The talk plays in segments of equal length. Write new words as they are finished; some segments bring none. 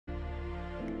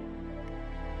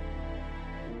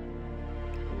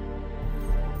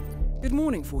Good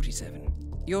morning, 47.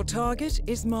 Your target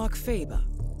is Mark Faber,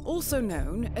 also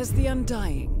known as the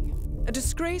Undying. A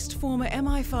disgraced former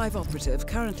MI5 operative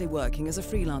currently working as a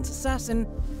freelance assassin,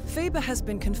 Faber has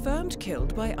been confirmed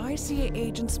killed by ICA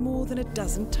agents more than a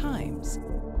dozen times.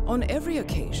 On every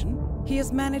occasion, he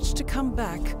has managed to come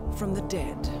back from the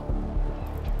dead.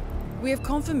 We have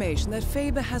confirmation that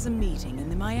Faber has a meeting in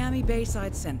the Miami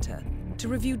Bayside Center to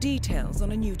review details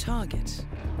on a new target.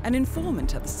 An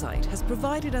informant at the site has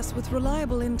provided us with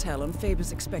reliable intel on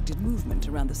Faber's expected movement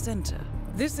around the center.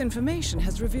 This information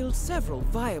has revealed several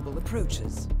viable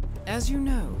approaches. As you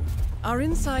know, our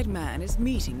inside man is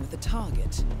meeting with the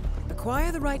target.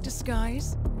 Acquire the right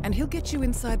disguise, and he'll get you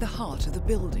inside the heart of the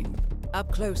building.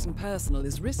 Up close and personal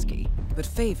is risky, but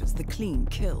favors the clean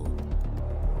kill.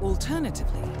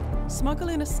 Alternatively, smuggle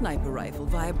in a sniper rifle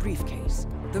via briefcase.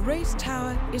 The race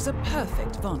tower is a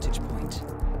perfect vantage point,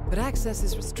 but access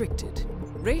is restricted.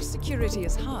 Race security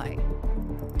is high.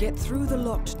 Get through the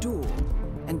locked door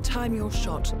and time your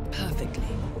shot perfectly.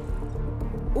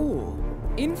 Or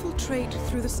infiltrate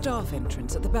through the staff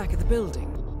entrance at the back of the building.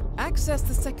 Access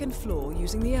the second floor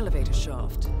using the elevator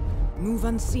shaft. Move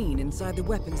unseen inside the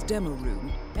weapons demo room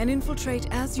and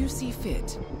infiltrate as you see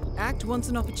fit. Act once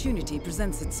an opportunity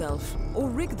presents itself, or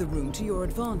rig the room to your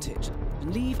advantage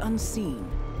and leave unseen.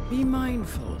 Be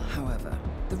mindful, however.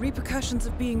 The repercussions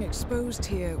of being exposed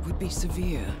here would be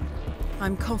severe.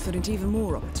 I'm confident even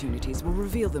more opportunities will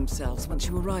reveal themselves once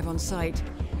you arrive on site.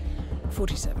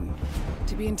 47.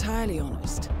 To be entirely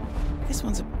honest, this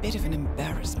one's a bit of an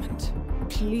embarrassment.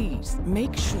 Please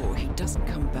make sure he doesn't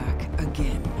come back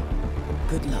again.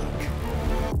 Good luck.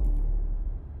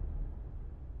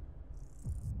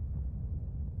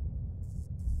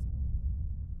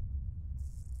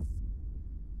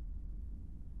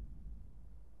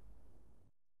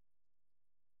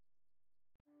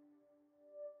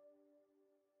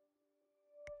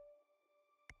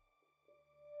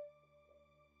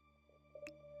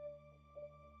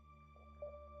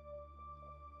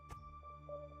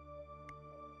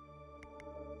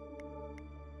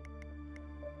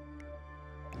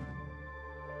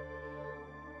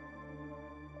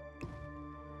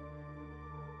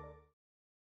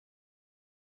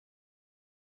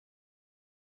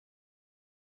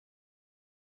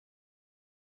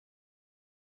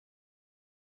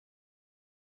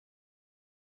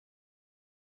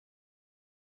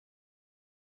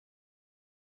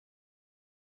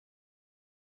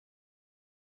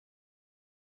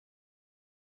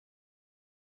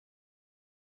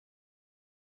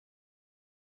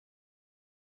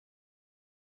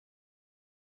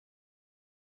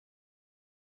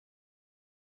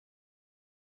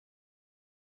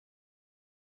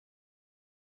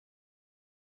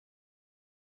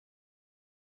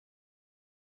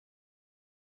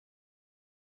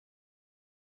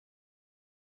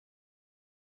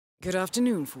 Good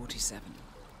afternoon, 47.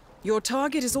 Your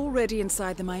target is already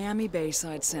inside the Miami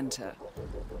Bayside Center.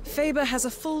 Faber has a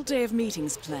full day of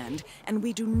meetings planned, and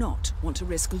we do not want to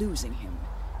risk losing him.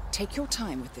 Take your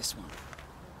time with this one.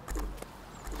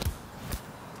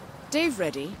 Dave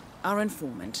Reddy, our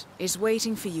informant, is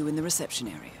waiting for you in the reception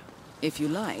area. If you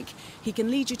like, he can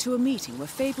lead you to a meeting where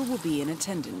Faber will be in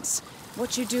attendance.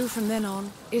 What you do from then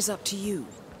on is up to you.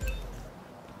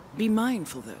 Be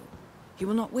mindful, though. He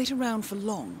will not wait around for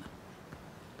long.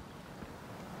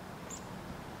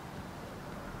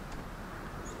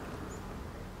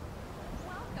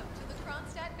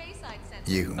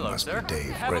 You must be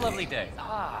Dave Have Reddy. a lovely day.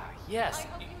 Ah, yes.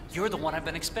 You're the one I've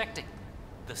been expecting.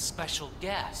 The special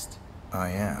guest. I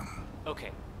am. Okay,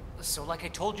 so like I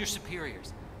told your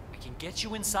superiors, I can get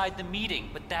you inside the meeting,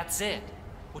 but that's it.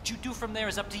 What you do from there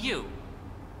is up to you.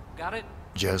 Got it?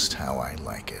 Just how I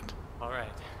like it. All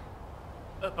right.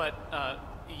 But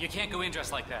you can't go in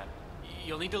dressed like that.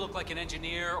 You'll need to look like an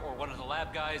engineer or one of the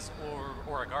lab guys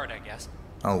or a guard, I guess.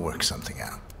 I'll work something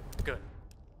out. Good.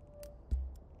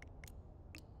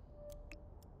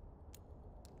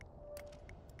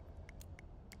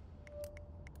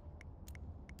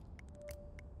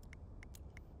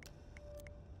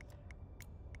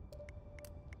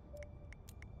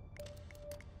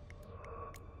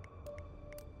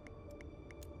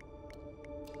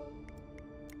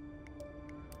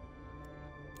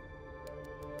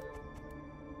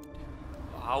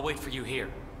 I'll wait for you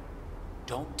here.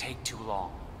 Don't take too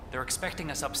long. They're expecting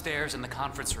us upstairs in the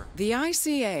conference room. The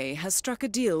ICA has struck a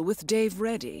deal with Dave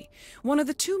Reddy, one of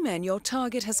the two men your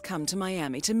target has come to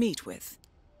Miami to meet with.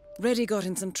 Reddy got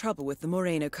in some trouble with the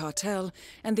Moreno cartel,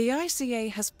 and the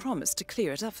ICA has promised to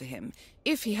clear it up for him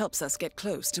if he helps us get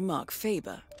close to Mark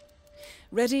Faber.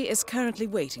 Reddy is currently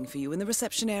waiting for you in the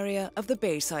reception area of the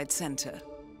Bayside Center.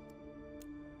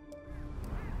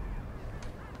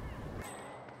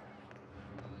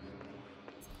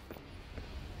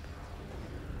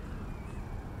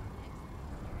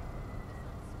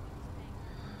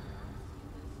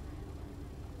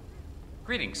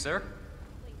 Greetings, sir.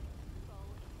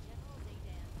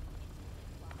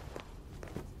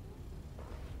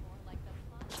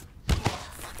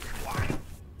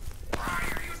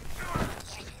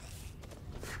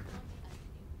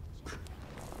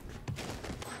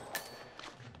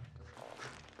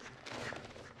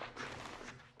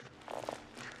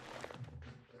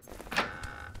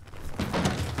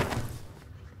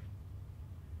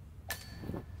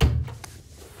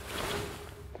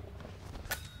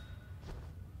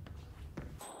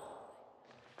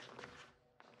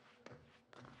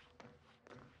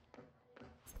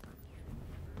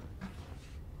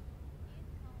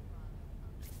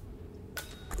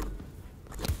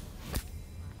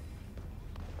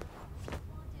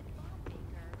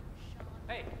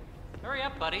 Hey, hurry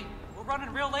up, buddy. We're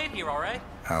running real late here, all right?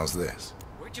 How's this?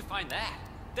 Where'd you find that?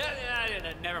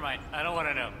 Never mind. I don't want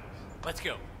to know. Let's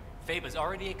go. Faba's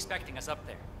already expecting us up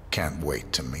there. Can't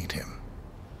wait to meet him.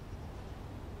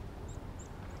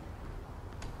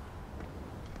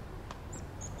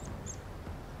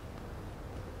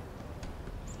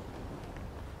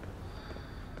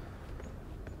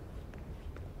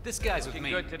 This guy's with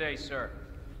me. Good today, sir.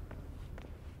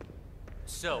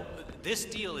 So, this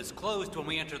deal is closed when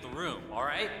we enter the room, all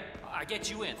right? I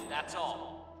get you in, that's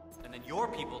all. And then your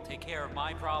people take care of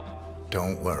my problem.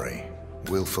 Don't worry.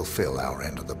 We'll fulfill our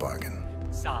end of the bargain.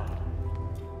 Solid.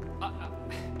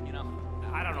 You know,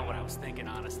 I don't know what I was thinking,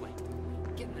 honestly.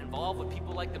 Getting involved with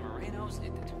people like the Morenos,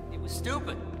 it was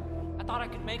stupid. I thought I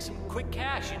could make some quick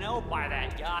cash, you know? Buy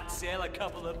that yacht, sail a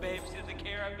couple of babes to the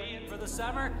Caribbean for the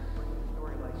summer.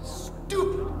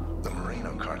 Stupid! The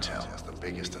Moreno cartel is the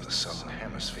biggest in the Southern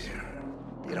Hemisphere.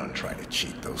 You don't try to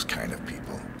cheat those kind of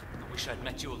people. I wish I'd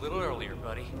met you a little earlier,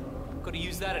 buddy. Could have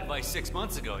used that advice 6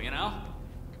 months ago, you know?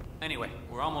 Anyway,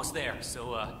 we're almost there,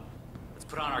 so, let's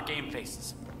put on our game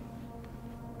faces.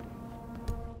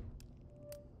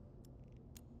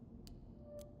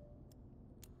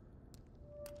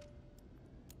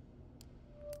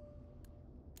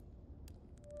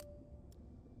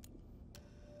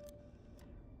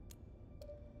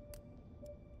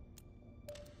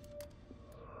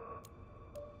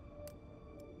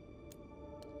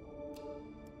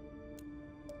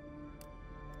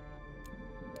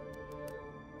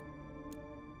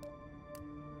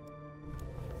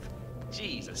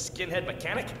 Geez, a skinhead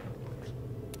mechanic?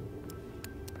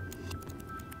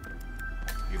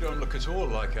 You don't look at all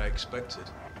like I expected.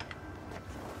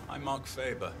 I'm Mark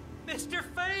Faber. Mr.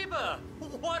 Faber!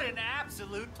 What an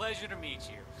absolute pleasure to meet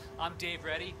you. I'm Dave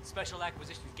Reddy, Special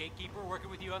Acquisitions Gatekeeper, working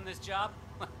with you on this job.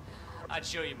 I'd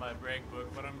show you my brag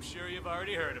book, but I'm sure you've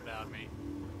already heard about me.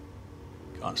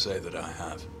 Can't say that I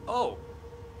have. Oh,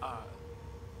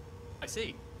 I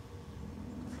see.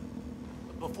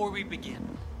 Before we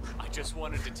begin, I just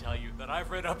wanted to tell you that I've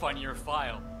read up on your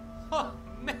file. Oh,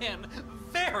 man,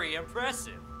 very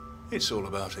impressive. It's all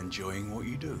about enjoying what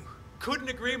you do. Couldn't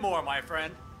agree more, my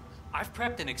friend. I've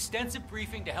prepped an extensive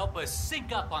briefing to help us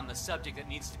sync up on the subject that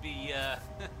needs to be,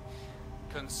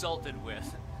 consulted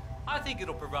with. I think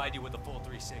it'll provide you with a full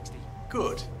 360.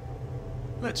 Good.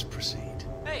 Let's proceed.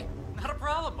 Hey, not a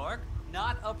problem, Mark.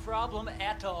 Not a problem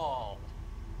at all.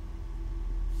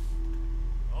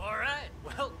 All right,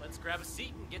 well, let's grab a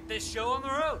seat and get this show on the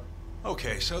road.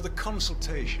 Okay, so the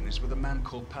consultation is with a man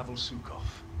called Pavel Sukov,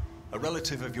 a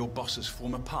relative of your boss's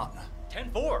former partner.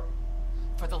 10-4.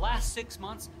 For the last 6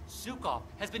 months, Sukov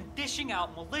has been dishing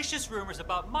out malicious rumors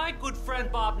about my good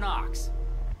friend Bob Knox.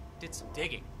 Did some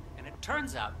digging, and it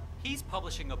turns out he's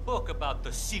publishing a book about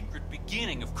the secret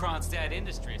beginning of Kronstadt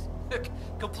Industries.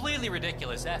 Completely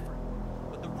ridiculous effort.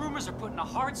 But the rumors are putting a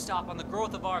hard stop on the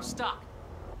growth of our stock.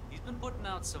 He's been putting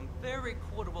out some very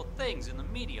quotable things in the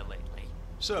media lately.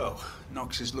 So,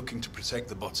 Knox is looking to protect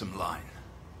the bottom line.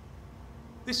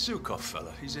 This Sukov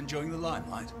fella, he's enjoying the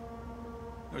limelight.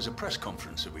 There was a press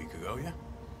conference a week ago, yeah?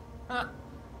 Huh.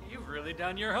 You've really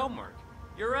done your homework.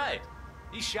 You're right.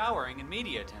 He's showering in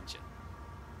media attention.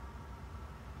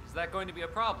 Is that going to be a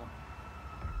problem?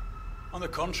 On the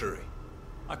contrary,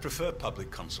 I prefer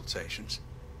public consultations.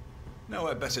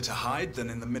 Nowhere better to hide than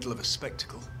in the middle of a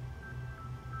spectacle.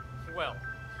 Well,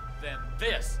 then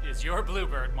this is your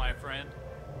bluebird, my friend.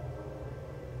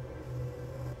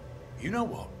 You know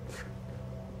what?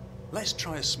 Let's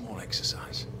try a small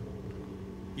exercise.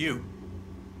 You.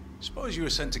 Suppose you were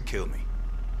sent to kill me.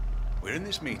 We're in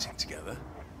this meeting together.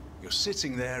 You're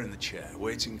sitting there in the chair,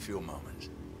 waiting for your moment.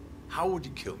 How would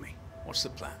you kill me? What's the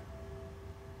plan?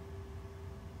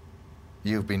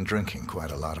 You've been drinking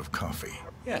quite a lot of coffee.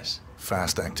 Yes.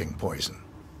 Fast-acting poison.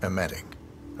 Emetic.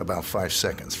 About 5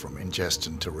 seconds from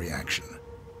ingestion to reaction.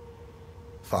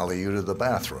 Follow you to the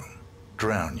bathroom.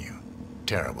 Drown you.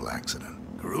 Terrible accident.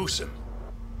 Gruesome.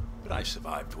 But I've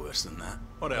survived worse than that.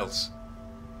 What else?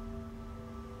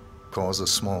 Cause a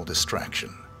small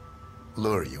distraction.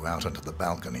 Lure you out onto the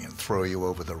balcony and throw you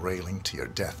over the railing to your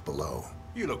death below.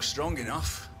 You look strong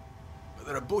enough. But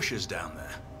there are bushes down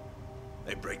there.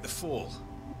 They break the fall.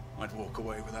 I'd walk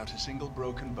away without a single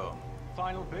broken bone.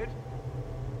 Final bid?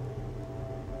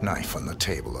 Knife on the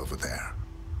table over there.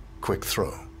 Quick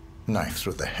throw. Knife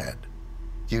through the head.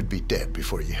 You'd be dead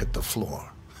before you hit the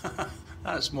floor.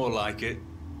 That's more like it.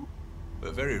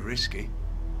 But very risky.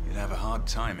 You'd have a hard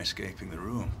time escaping the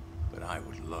room. But I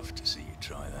would love to see you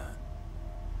try that.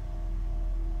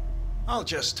 I'll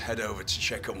just head over to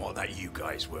check on what that you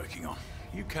guy's working on.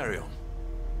 You carry on.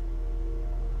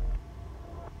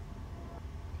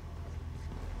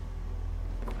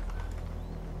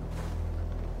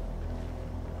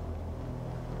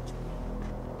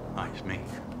 Hi, it's me.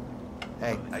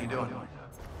 Hey, how you doing?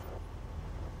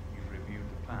 You've reviewed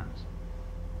the plans.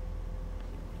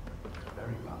 It's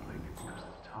very public because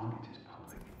the target is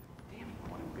public.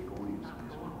 Quite a big audience for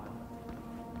this one.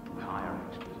 We hire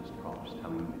extras as props,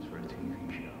 telling them it's for a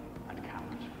TV show, and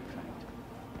cameras for effect.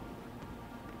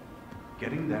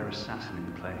 Getting their assassin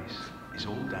in place is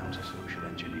all down to social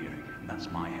engineering, and that's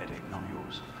my headache, not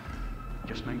yours.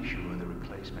 Just make sure the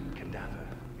replacement cadaver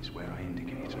is where I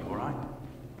indicated, all right?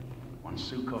 Once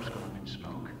Sukov's gone up in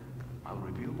smoke, I'll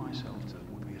reveal myself to the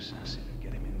would-be assassin and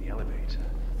get him in the elevator,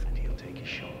 and he'll take his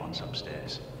shot once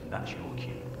upstairs. And that's your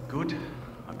cue. Good.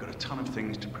 I've got a ton of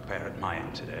things to prepare at my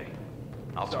end today.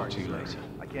 I'll talk to you later.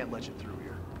 I can't let you through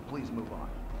here. Please move on.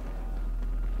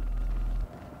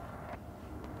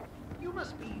 You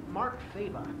must be Mark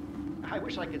Faba. I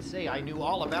wish I could say I knew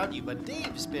all about you, but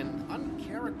Dave's been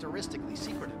uncharacteristically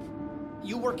secretive.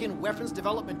 You work in weapons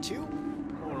development too?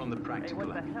 More on the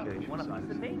practical application side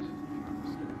of things.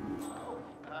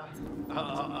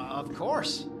 Of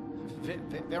course.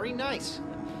 Very nice.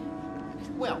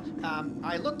 Well,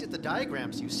 I looked at the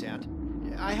diagrams you sent.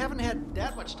 I haven't had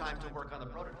that much time to work on the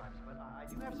prototypes, but I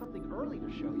do have something early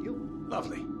to show you.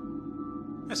 Lovely.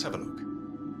 Let's have a look.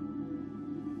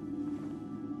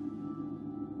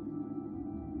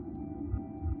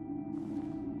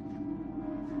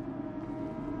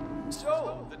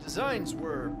 So, the designs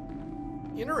were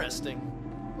interesting.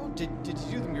 Oh, did you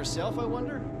do them yourself, I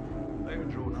wonder? They were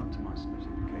drawn up to my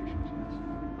specifications, yes.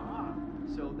 Ah,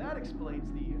 so that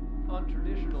explains the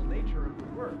untraditional nature of the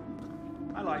work.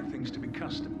 I like things to be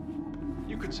custom.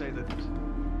 You could say that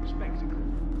spectacle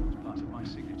was part of my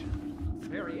signature.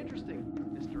 Very interesting,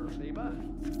 Mr. Faba.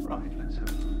 Right, let's have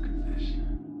a look at this.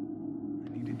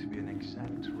 I need it to be an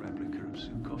exact replica of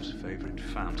Sukov's favorite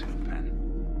fountain pen.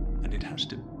 And it has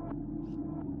to...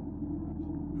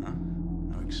 Huh?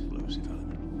 No explosive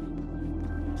element.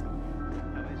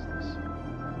 How is this?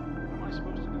 What am I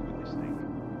supposed to do with this thing?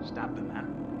 Stab the man?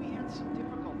 We had some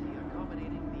difficulty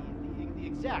accommodating the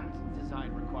exact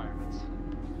design requirements.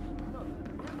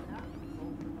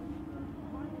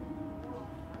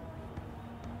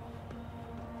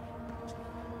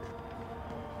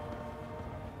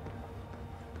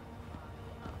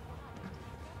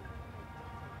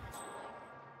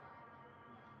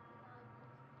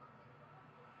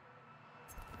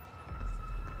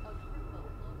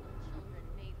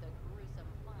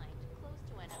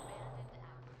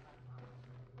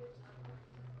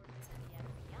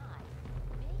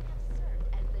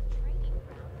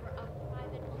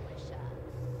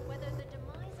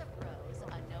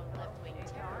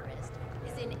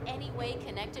 Way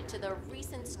connected to the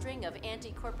recent string of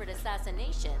anti-corporate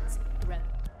assassinations.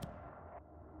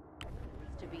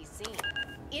 To be seen.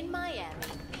 In Miami,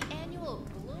 the annual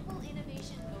Global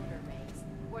Innovation Motor Race,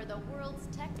 where the world's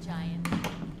tech giant...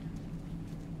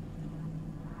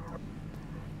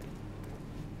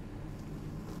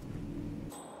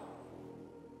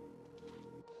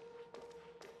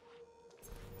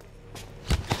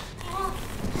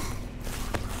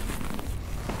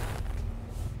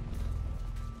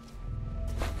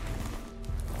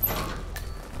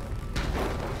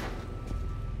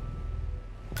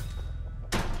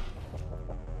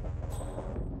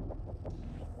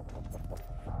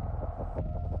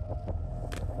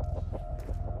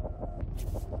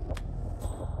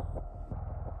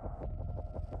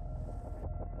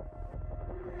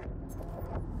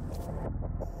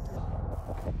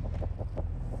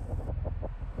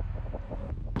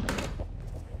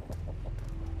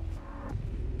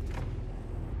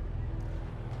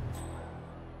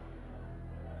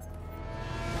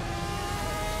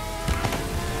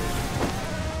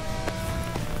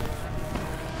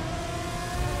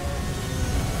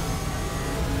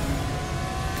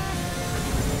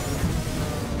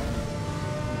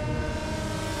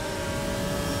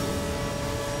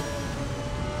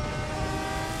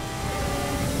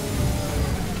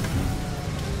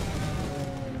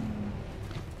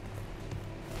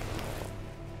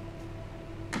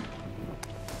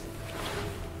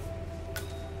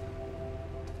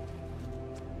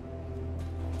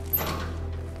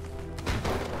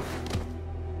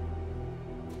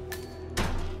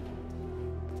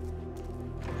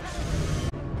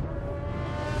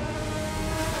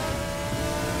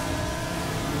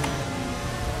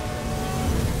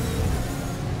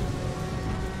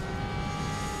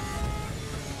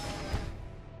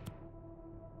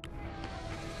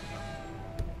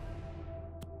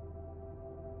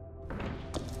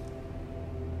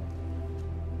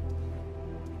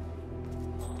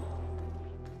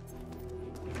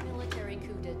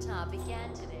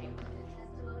 began today with the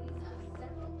testimonies of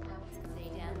several Captain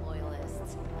Zaydan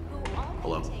loyalists, who all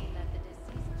Hello? maintain that the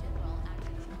deceased general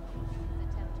acted in his attempt to overthrow the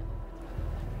country's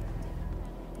democratically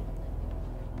elected.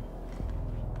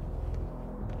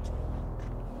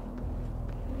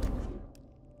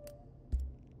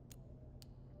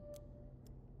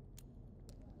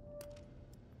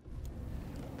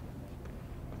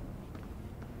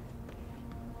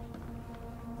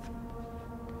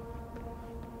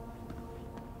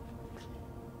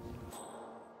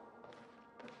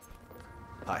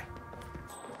 Hi.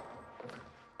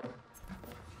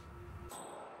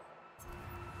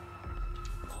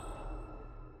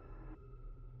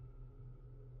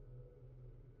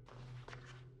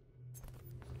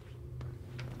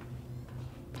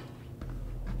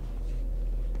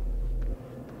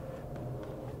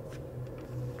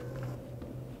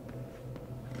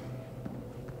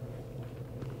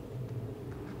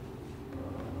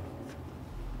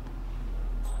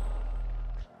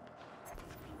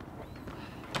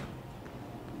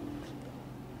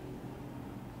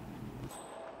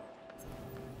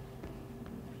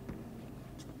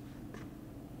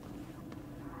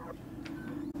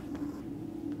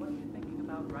 What are you thinking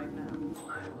about right now?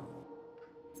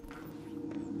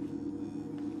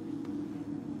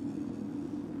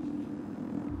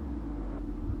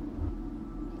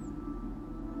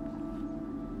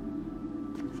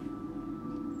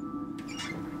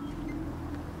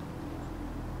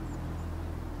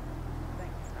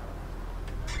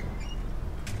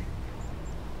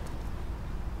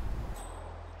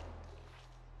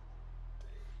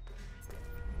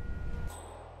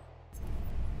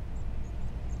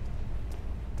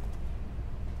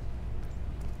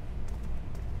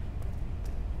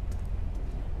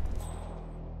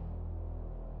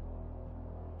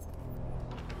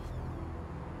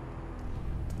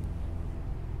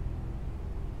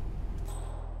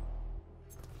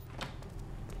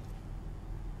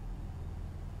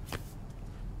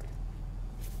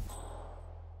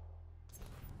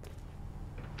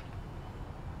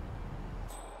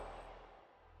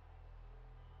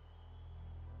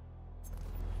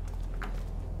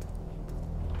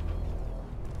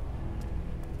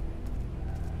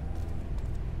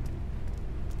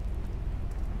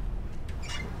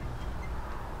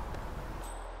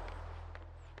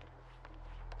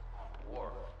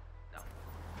 War? No.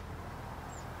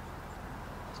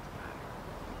 Doesn't matter.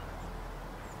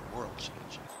 World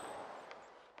changing.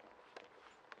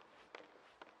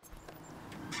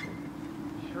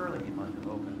 Surely you must have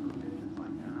opened provisions by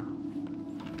now.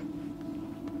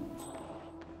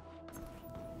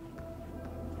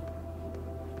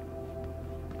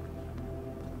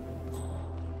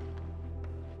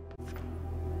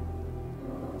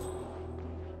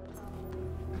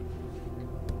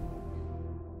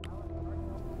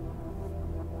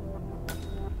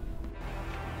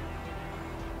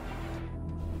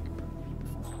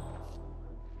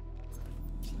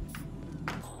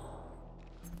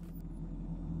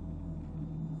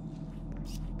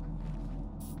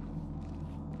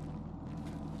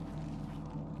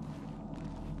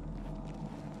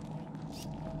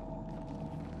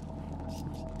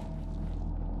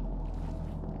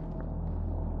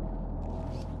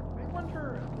 I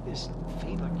wonder who this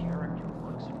Faber character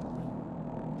works for.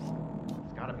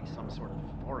 It's gotta be some sort of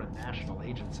foreign national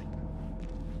agency.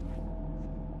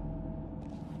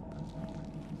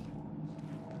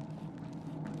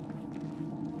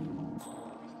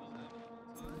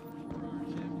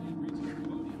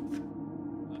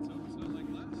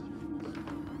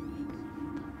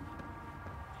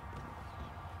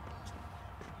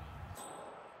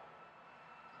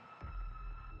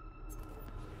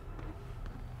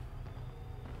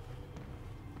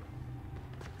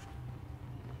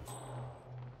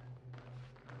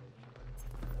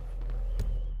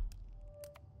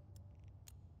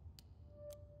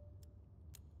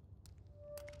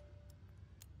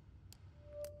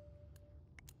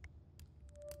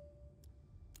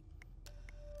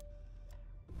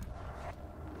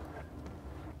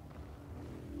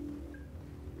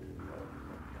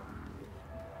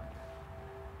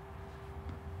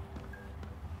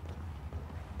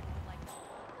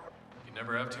 You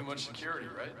never have too much security,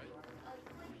 right?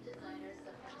 Acclaimed designer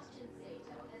Sebastian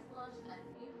Sato has launched a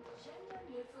new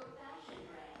gender-neutral fashion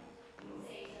brand.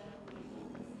 Sato.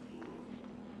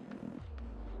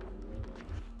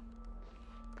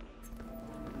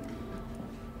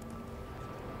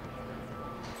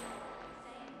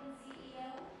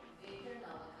 CEO Victor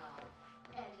Novikov.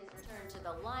 And his return to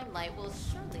the limelight will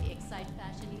surely excite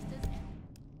fashionistas and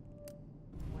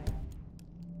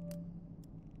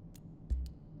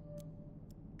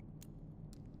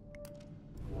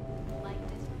like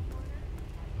this.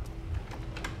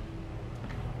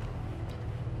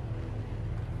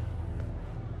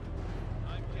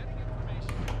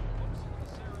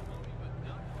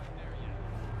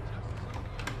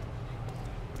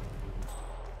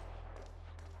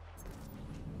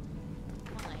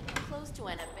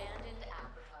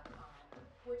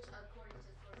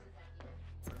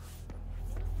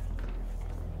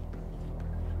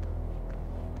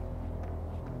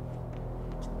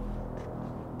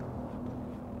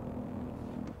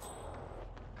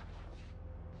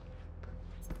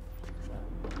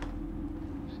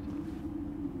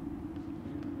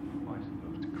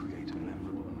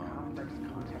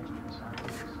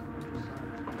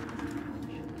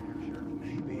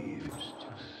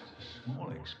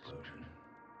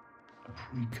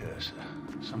 Precursor.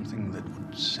 Something that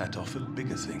would set off a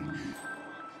bigger thing.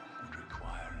 Would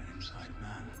require an inside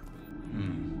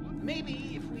man.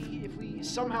 Maybe if we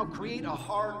somehow create a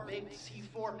hard-baked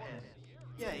C4 pen.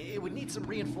 Yeah, it would need some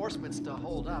reinforcements to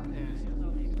hold up.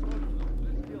 And the explosion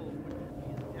still wouldn't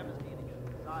be as devastating as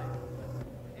desired.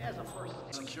 As a first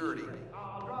Security.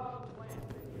 I'll drop some plans.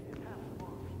 It has to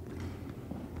launch.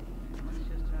 Let's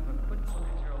just have a quick look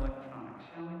at your electronics,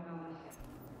 shall we, fellas?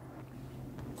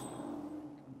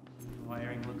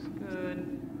 Wiring looks good.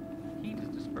 Heat is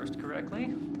dispersed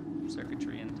correctly.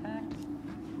 Circuitry intact.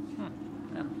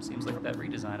 Well, seems like that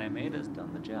redesign I made has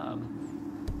done the job.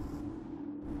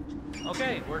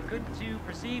 Okay, we're good to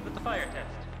proceed with the fire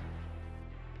test.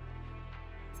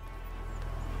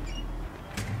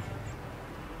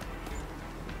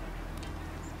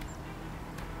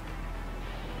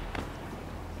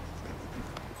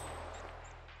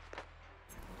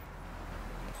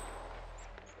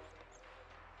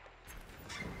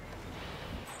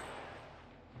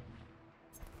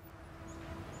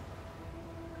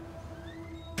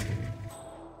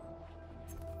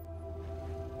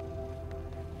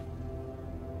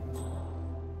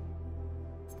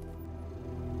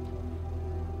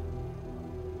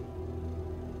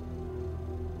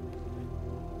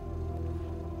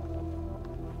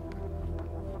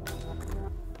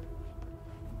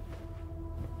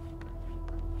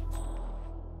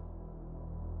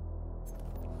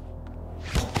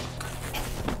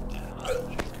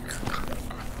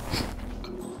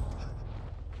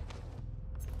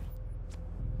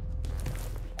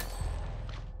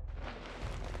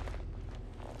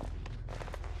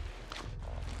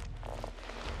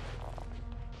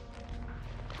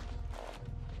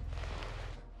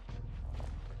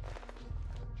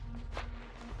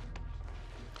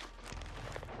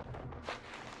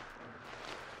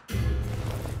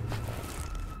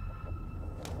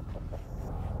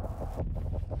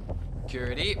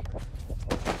 Security.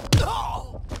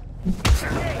 Oh!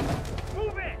 Hey!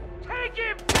 Move it! Take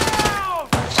him down!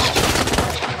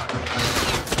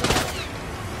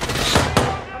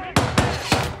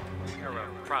 You're a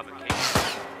provocation.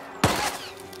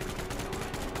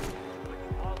 With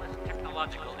all this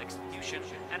technological execution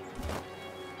and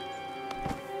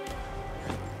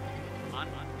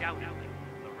undoubtedly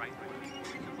the right way.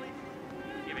 Simply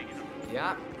giving it up.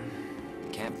 Yeah.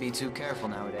 Can't be too careful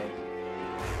nowadays.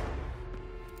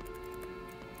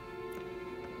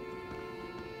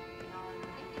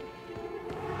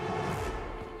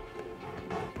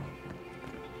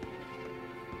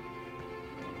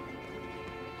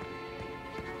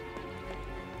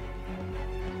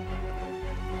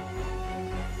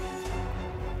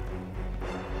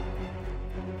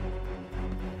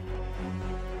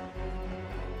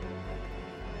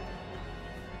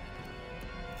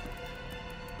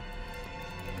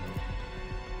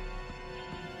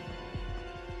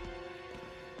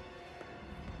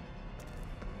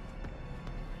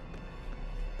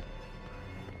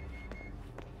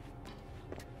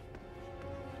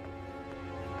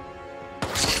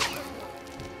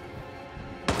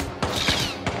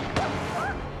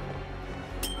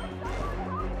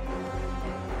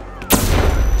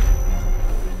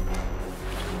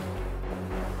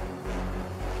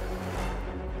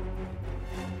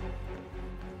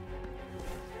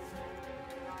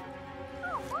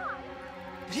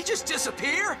 Did he just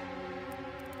disappear?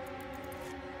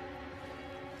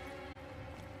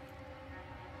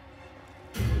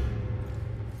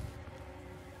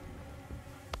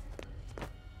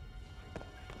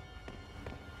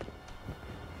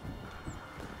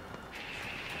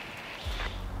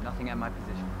 Nothing at my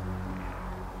position.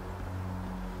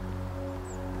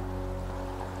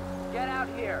 Get out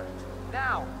here!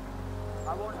 Now!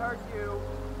 I won't hurt you.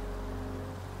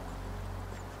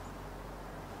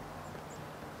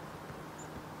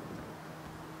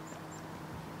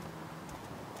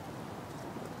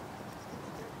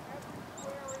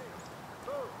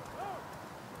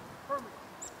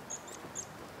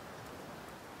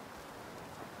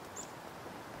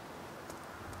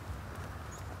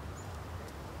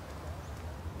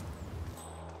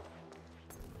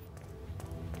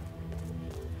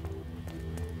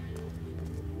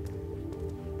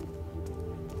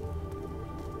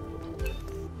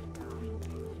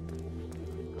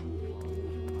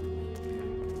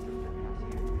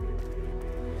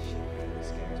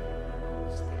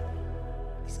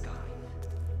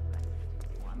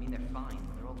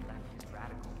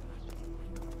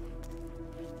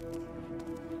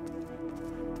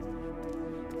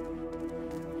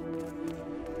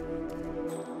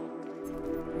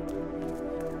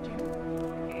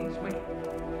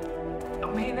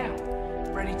 I'm here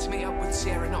now, ready to meet up with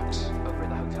Sierra Knox over at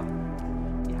the hotel.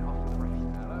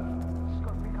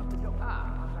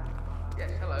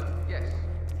 Yes.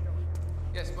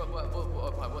 Yes, but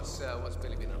what's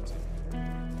Billy been up to?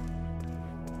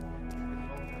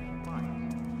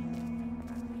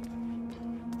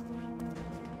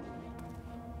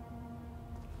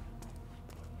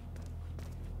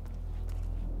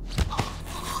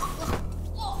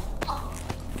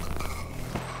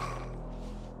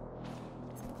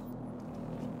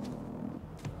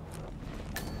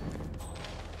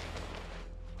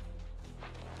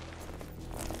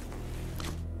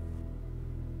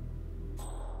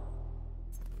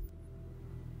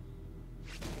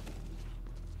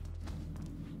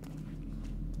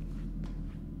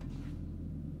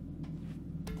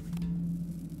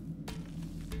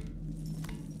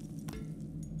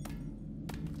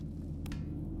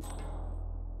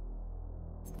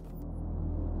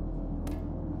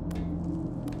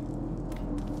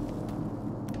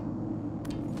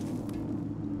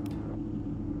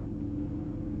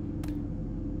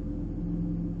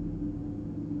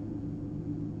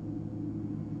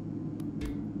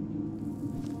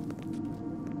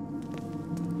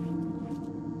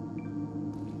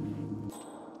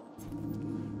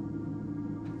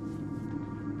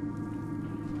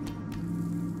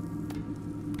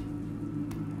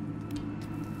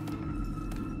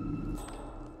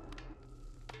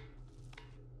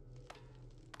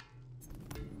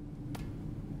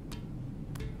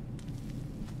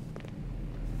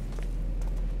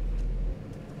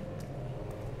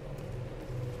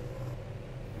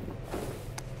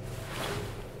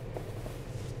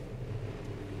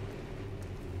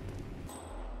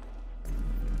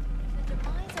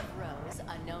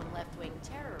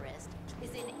 Terrorist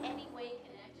is in any way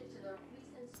connected to the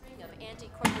recent string of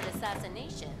anti-corporate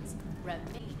assassinations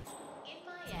remain. In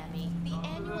Miami, the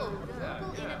annual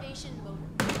Global Innovation Motor...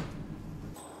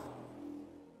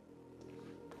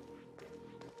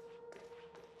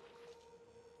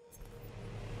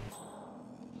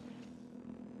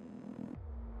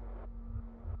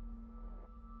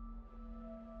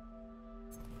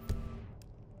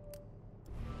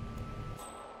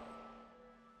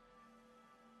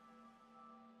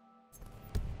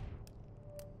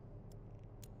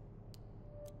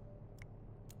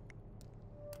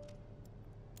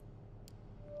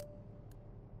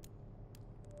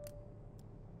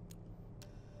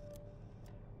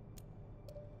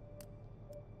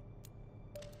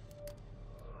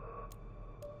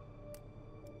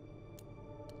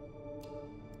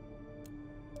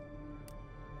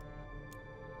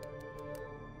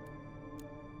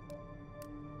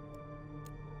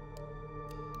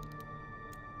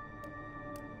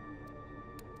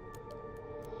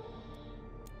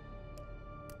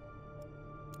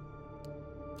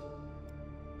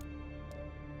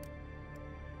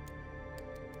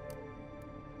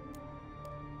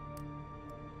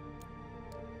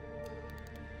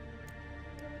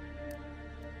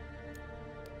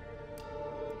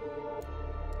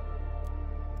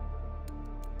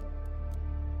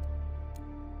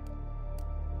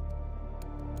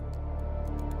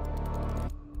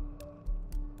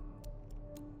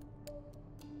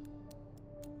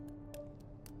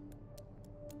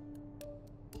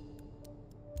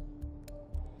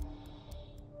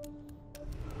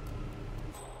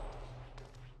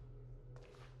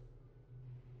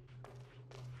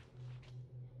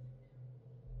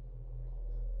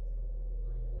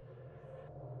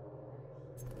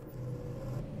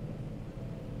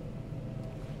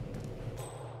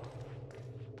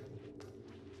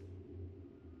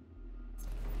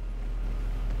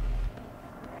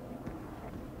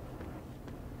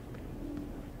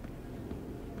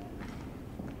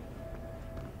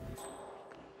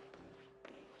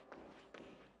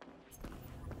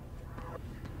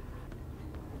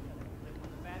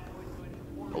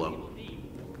 Hello.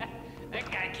 That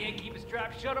guy can't keep his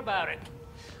trap shut about it.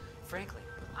 Frankly,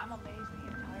 I'm amazed the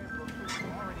entire book was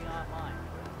already online.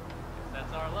 Guess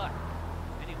that's our luck.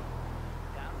 Anyway,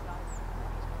 downside.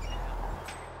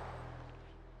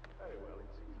 Very well, it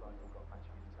seems like we've got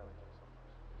matching intelligence on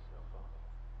most of this so far.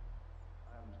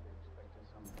 I honestly expected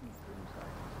some deeper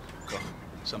insight.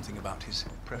 Got something about his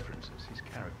preferences, his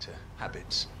character,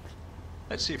 habits.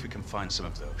 Let's see if we can find some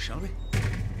of those, shall we?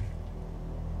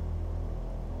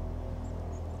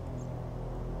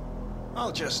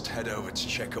 I'll just head over to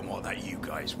check on what that you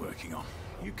guy's working on.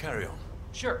 You carry on.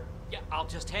 Sure. Yeah, I'll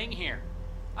just hang here.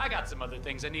 I got some other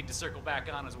things I need to circle back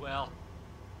on as well.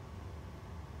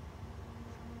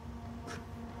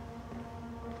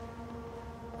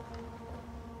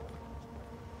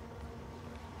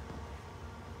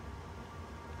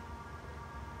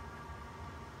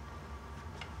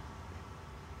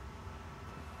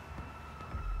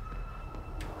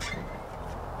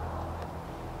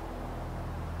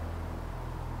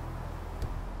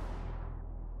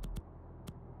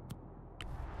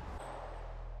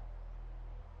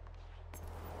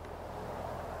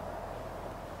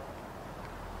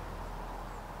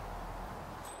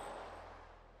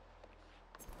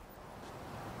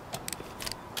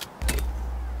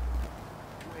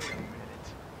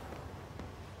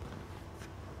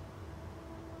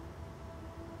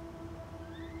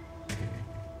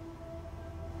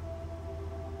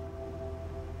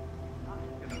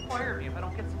 fire me if I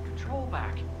don't get some control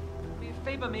back. I mean,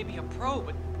 Feba may be a pro,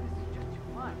 but this is just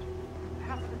too much.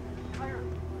 Half of this is entirely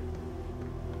too much.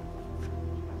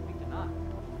 Should I speak to Knox?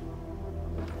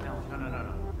 No.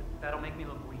 That'll make me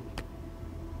look weak.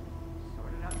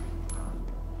 Sort it out.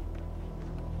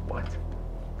 What?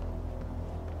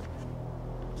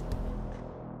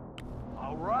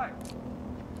 All right.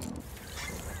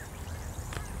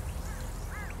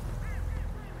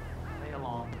 Play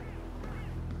along.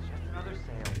 It's just another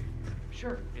sale.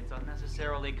 Sure, it's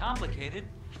unnecessarily complicated,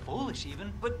 foolish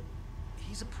even, but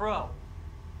he's a pro.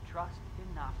 Trust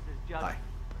in Knox's judgment. Hi.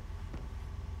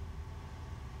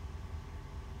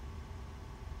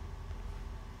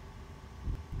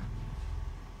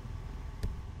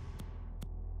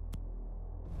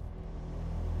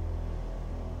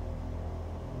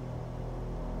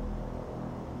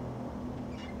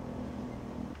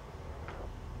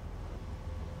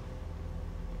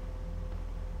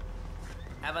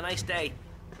 Have a nice day.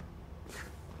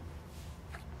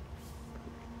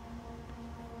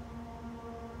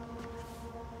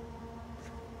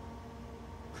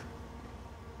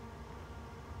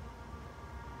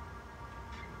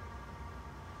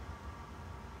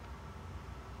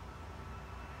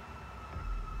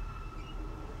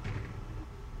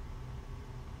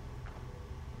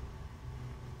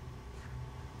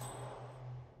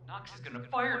 Knox is gonna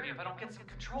fire me if I don't get some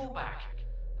control back.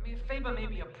 I mean, Feba may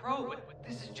be a pro, but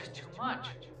this is just too much.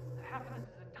 Half of this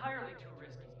is entirely too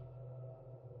risky.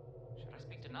 Should I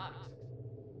speak to Knox?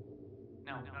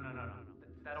 No.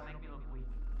 That'll make me look weak.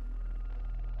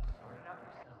 Sort it out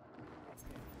yourself.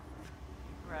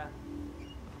 Deep breath.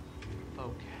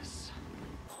 Focus.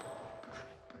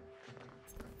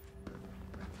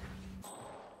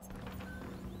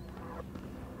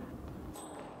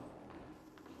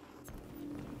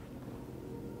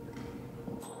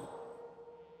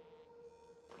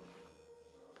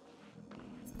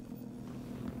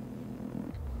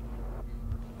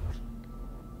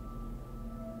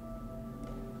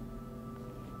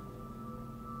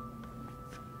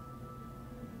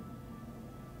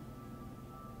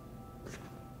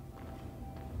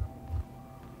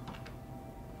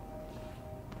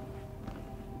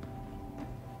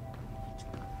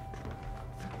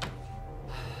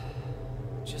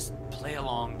 Just play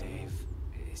along, Dave.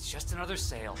 It's just another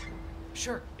sale.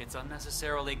 Sure, it's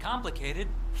unnecessarily complicated,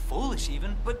 foolish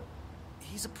even, but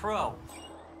he's a pro.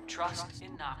 Trust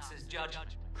in Knox's judgment.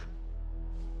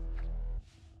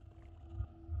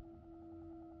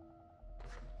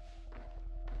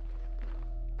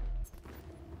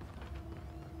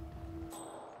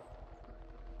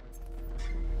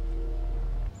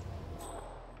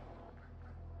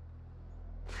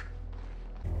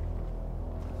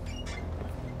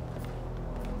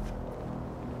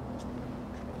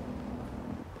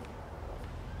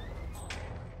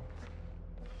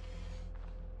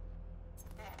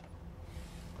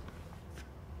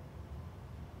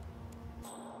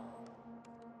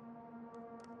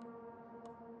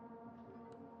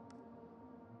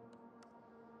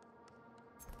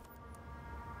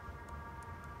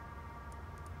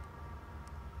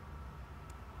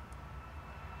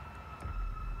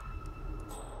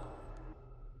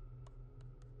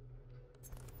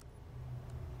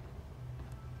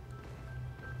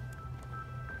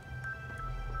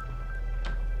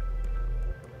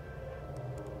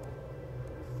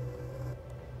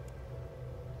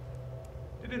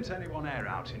 Didn't anyone air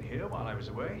out in here while I was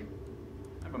away?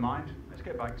 Never mind. Let's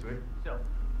get back to it. So,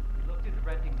 we looked into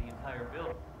renting the entire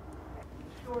building.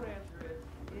 The short answer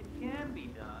is, it can be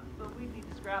done, but we need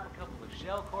to scrap a couple of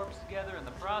shell corps together in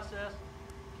the process.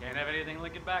 Can't have anything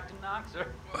linking back to Knox, or...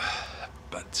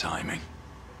 Bad timing.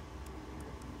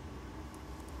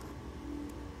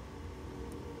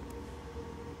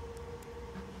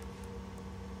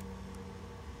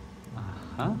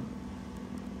 Uh-huh.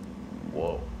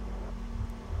 Whoa.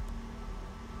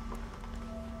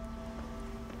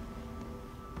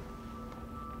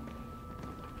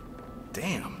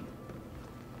 Damn.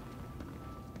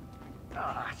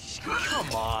 Ah,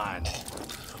 come on.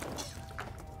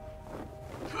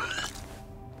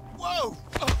 Whoa!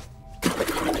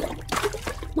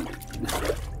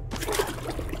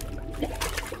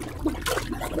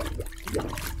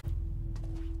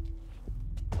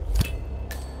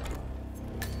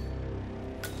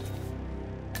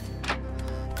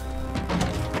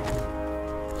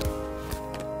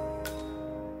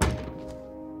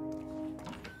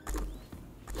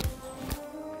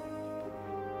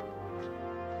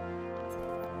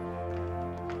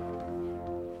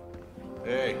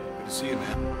 Hey, good to see you,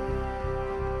 man.